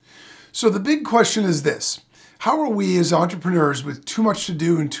So the big question is this: how are we as entrepreneurs with too much to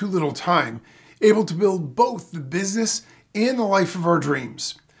do and too little time able to build both the business and the life of our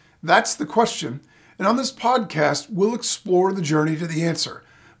dreams? That's the question. And on this podcast, we'll explore the journey to the answer.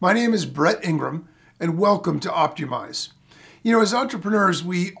 My name is Brett Ingram, and welcome to optYOUmize. You know, as entrepreneurs,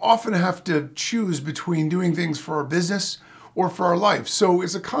 we often have to choose between doing things for our business or for our life. So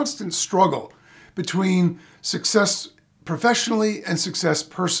it's a constant struggle between success professionally and success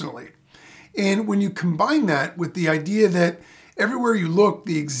personally. And when you combine that with the idea that everywhere you look,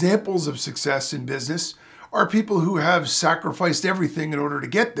 the examples of success in business are people who have sacrificed everything in order to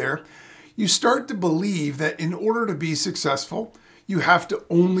get there, you start to believe that in order to be successful, you have to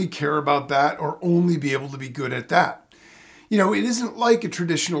only care about that or only be able to be good at that. You know, it isn't like a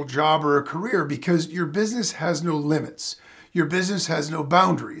traditional job or a career because your business has no limits. Your business has no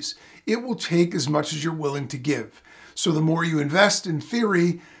boundaries. It will take as much as you're willing to give. So the more you invest in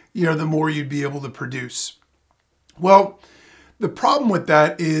theory, the more you'd be able to produce. Well, the problem with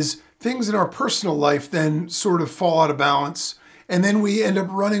that is things in our personal life then sort of fall out of balance, and then we end up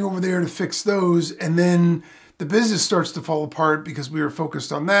running over there to fix those, and then the business starts to fall apart because we were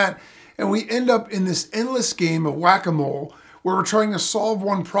focused on that, and we end up in this endless game of whack-a-mole where we're trying to solve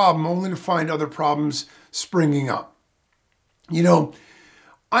one problem only to find other problems springing up. You know,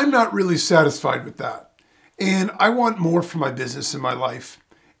 I'm not really satisfied with that, and I want more for my business and my life.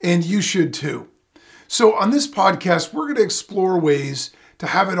 And you should too. So on this podcast, we're going to explore ways to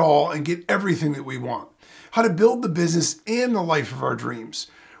have it all and get everything that we want. How to build the business and the life of our dreams.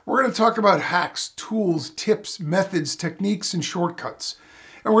 We're going to talk about hacks, tools, tips, methods, techniques, and shortcuts.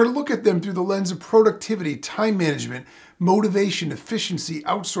 And we're going to look at them through the lens of productivity, time management, motivation, efficiency,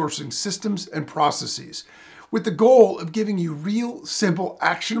 outsourcing, systems, and processes, with the goal of giving you real, simple,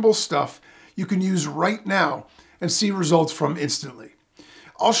 actionable stuff you can use right now and see results from instantly.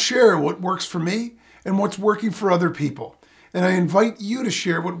 I'll share what works for me and what's working for other people. And I invite you to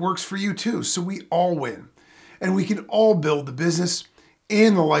share what works for you too, so we all win. And we can all build the business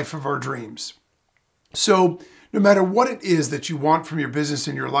and the life of our dreams. So no matter what it is that you want from your business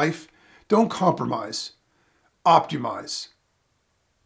and your life, don't compromise. optYOUmize.